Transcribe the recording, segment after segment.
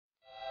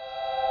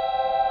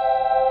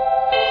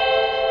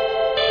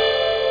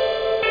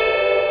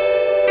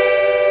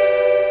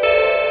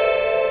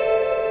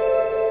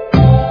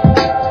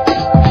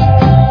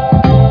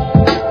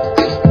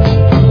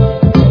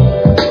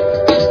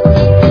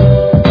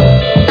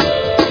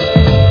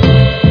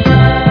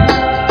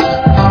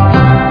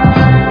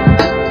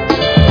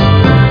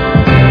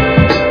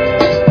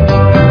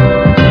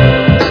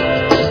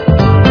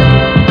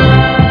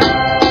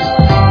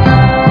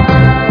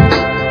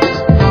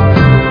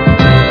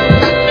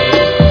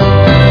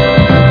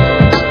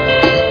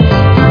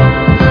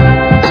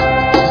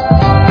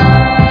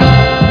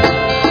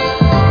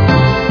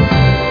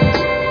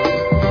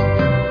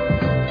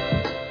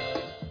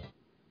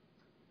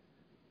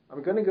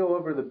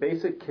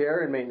basic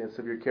care and maintenance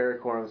of your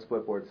Karakoram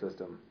splitboard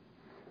system.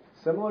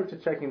 Similar to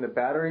checking the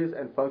batteries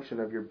and function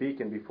of your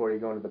beacon before you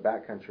go into the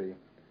backcountry,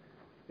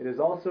 it is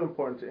also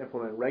important to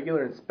implement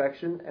regular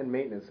inspection and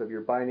maintenance of your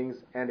bindings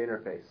and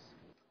interface.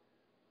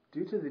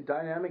 Due to the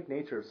dynamic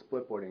nature of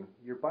splitboarding,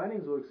 your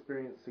bindings will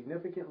experience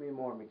significantly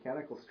more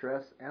mechanical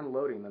stress and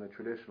loading than a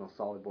traditional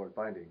solid board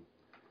binding.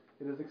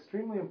 It is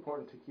extremely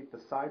important to keep the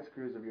side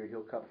screws of your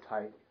heel cup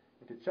tight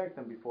and to check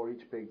them before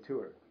each big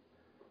tour.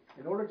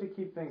 In order to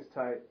keep things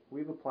tight,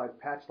 we've applied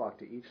patch lock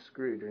to each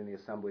screw during the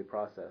assembly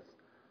process.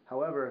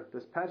 However,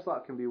 this patch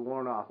lock can be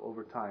worn off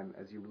over time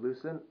as you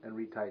loosen and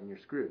retighten your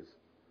screws.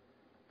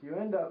 If you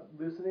end up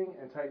loosening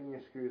and tightening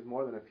your screws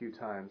more than a few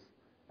times,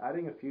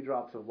 adding a few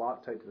drops of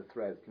Loctite to the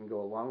threads can go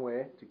a long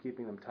way to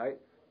keeping them tight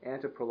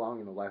and to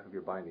prolonging the life of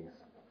your bindings.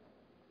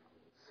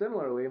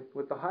 Similarly,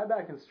 with the high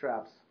back and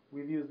straps,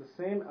 we've used the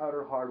same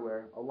outer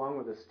hardware along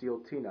with a steel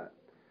T-nut.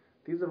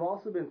 These have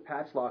also been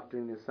patch locked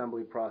during the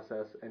assembly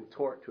process and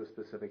torqued to a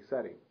specific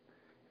setting.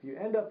 If you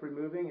end up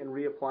removing and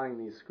reapplying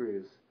these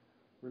screws,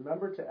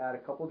 remember to add a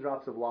couple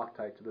drops of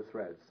Loctite to the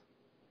threads.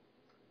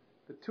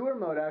 The tour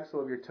mode axle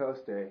of your toe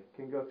stay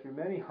can go through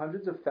many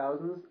hundreds of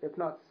thousands, if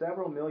not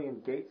several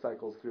million gait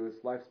cycles through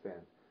its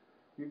lifespan.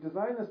 We've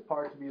designed this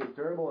part to be as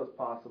durable as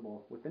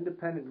possible with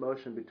independent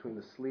motion between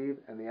the sleeve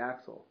and the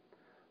axle.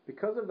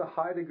 Because of the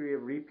high degree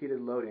of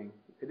repeated loading,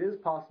 it is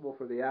possible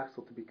for the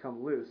axle to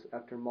become loose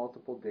after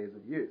multiple days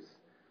of use.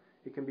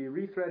 It can be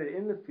rethreaded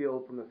in the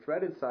field from the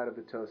threaded side of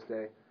the toe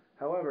stay.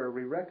 However,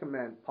 we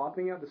recommend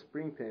popping out the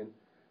spring pin,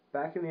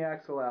 backing the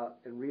axle out,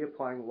 and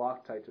reapplying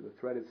Loctite to the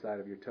threaded side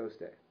of your toe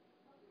stay.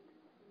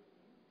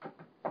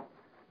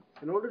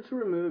 In order to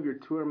remove your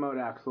tour mode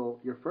axle,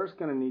 you're first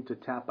going to need to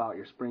tap out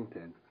your spring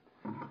pin.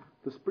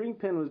 The spring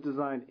pin was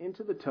designed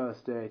into the toe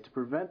stay to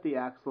prevent the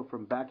axle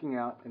from backing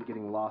out and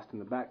getting lost in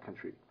the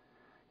backcountry.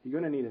 You're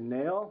going to need a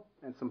nail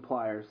and some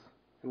pliers,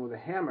 and with a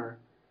hammer,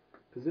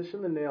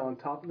 position the nail on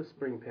top of the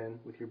spring pin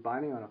with your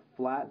binding on a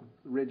flat,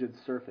 rigid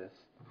surface,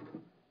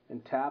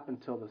 and tap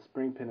until the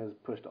spring pin is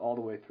pushed all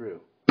the way through.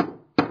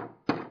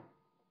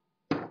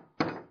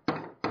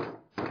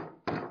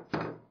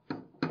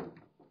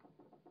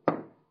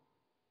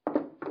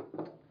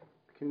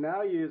 You can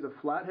now use a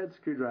flathead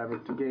screwdriver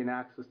to gain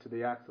access to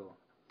the axle.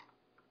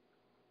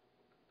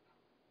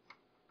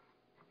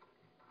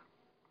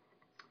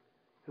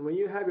 And when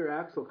you have your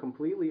axle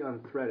completely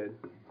unthreaded,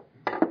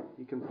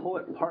 you can pull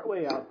it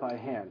partway out by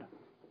hand.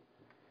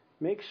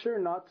 Make sure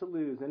not to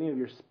lose any of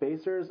your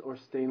spacers or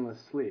stainless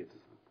sleeves.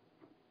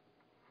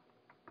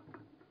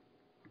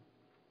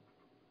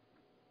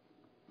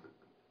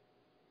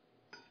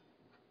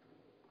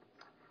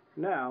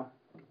 Now,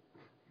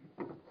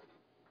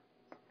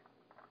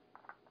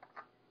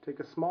 take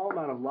a small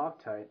amount of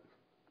Loctite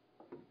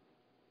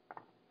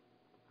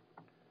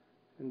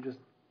and just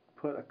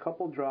put a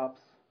couple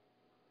drops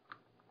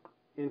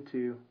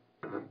into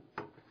the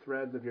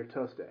threads of your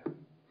toe stay.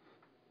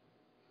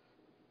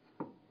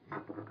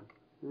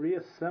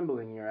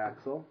 Reassembling your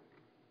axle.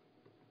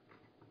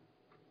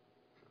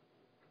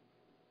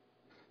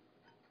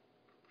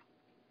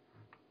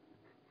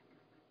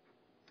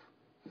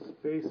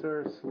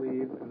 Spacer,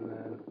 sleeve, and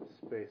then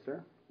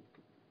spacer.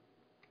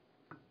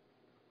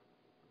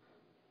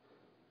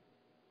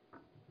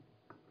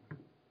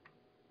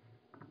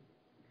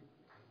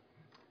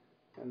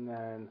 And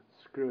then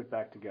screw it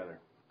back together.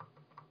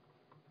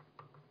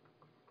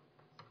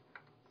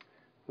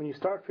 When you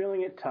start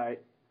feeling it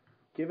tight,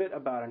 give it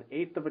about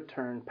 1/8 of a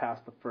turn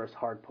past the first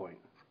hard point.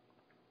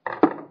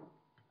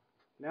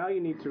 Now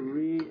you need to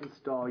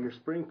reinstall your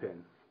spring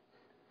pin.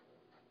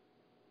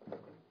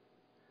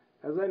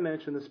 As I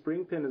mentioned, the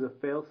spring pin is a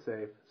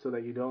fail-safe so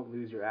that you don't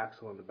lose your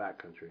axle in the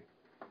backcountry.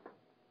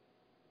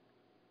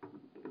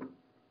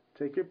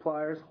 Take your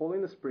pliers,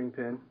 holding the spring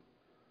pin.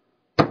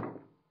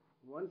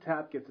 One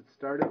tap gets it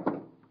started.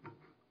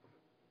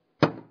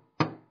 And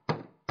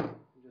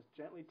just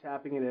gently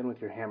tapping it in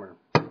with your hammer.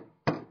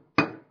 And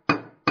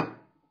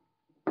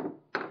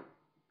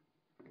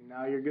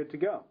now you're good to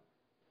go.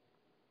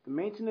 The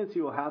maintenance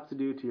you will have to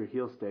do to your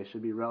heel stay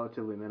should be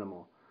relatively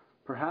minimal.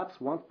 Perhaps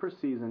once per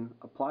season,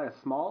 apply a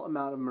small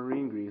amount of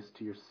marine grease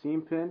to your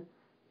seam pin,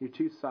 your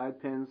two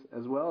side pins,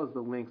 as well as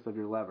the links of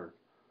your lever.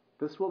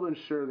 This will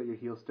ensure that your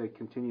heel stay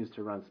continues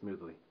to run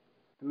smoothly.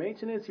 The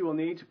maintenance you will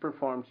need to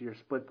perform to your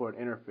splitboard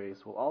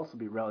interface will also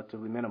be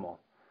relatively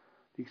minimal,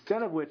 the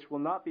extent of which will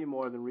not be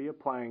more than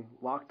reapplying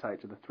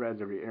Loctite to the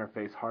threads of your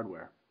interface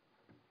hardware.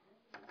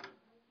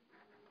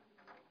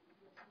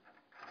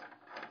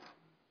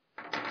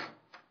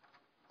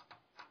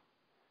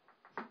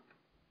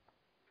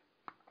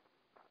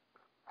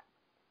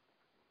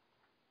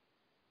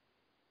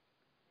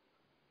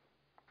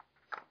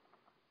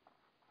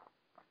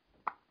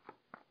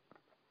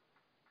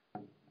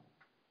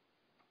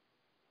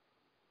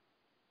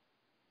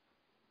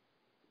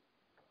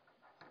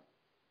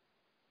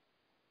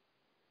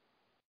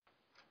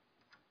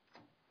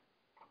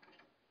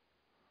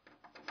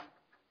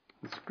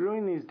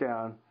 Screwing these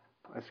down,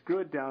 I screw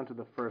it down to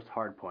the first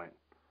hard point.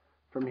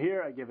 From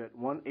here I give it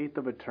 1/8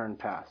 of a turn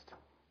past.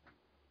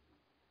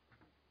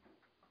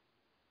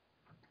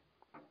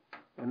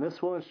 and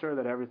this will ensure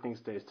that everything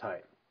stays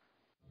tight.